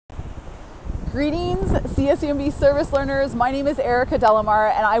Greetings, CSUMB service learners. My name is Erica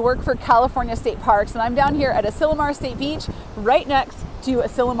Delamar and I work for California State Parks, and I'm down here at Asilomar State Beach right next to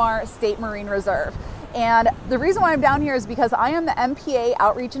Asilomar State Marine Reserve. And the reason why I'm down here is because I am the MPA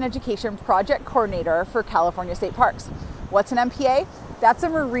Outreach and Education Project Coordinator for California State Parks. What's an MPA? That's a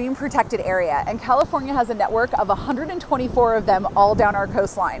marine protected area, and California has a network of 124 of them all down our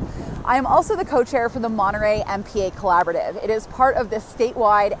coastline. I am also the co-chair for the Monterey MPA Collaborative. It is part of this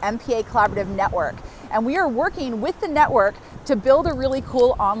statewide MPA Collaborative network, and we are working with the network to build a really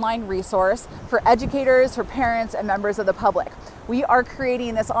cool online resource for educators, for parents, and members of the public. We are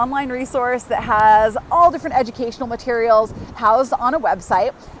creating this online resource that has all different educational materials housed on a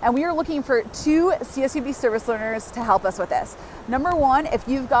website, and we are looking for 2 CSUB service learners to help us with this. Number one, if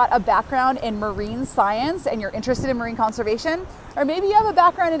you've got a background in marine science and you're interested in marine conservation, or maybe you have a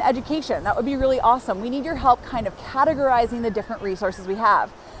background in education, that would be really awesome. We need your help kind of categorizing the different resources we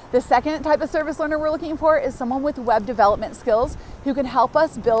have. The second type of service learner we're looking for is someone with web development skills who can help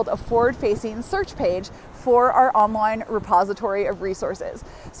us build a forward-facing search page for our online repository of resources.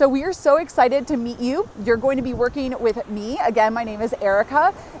 So we are so excited to meet you. You're going to be working with me. Again, my name is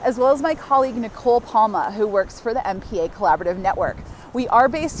Erica, as well as my colleague Nicole Palma, who works for the MPA Collaborative Network. We are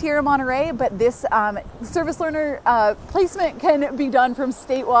based here in Monterey, but this service learner placement can be done from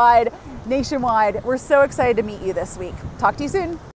statewide, nationwide. We're so excited to meet you this week. Talk to you soon.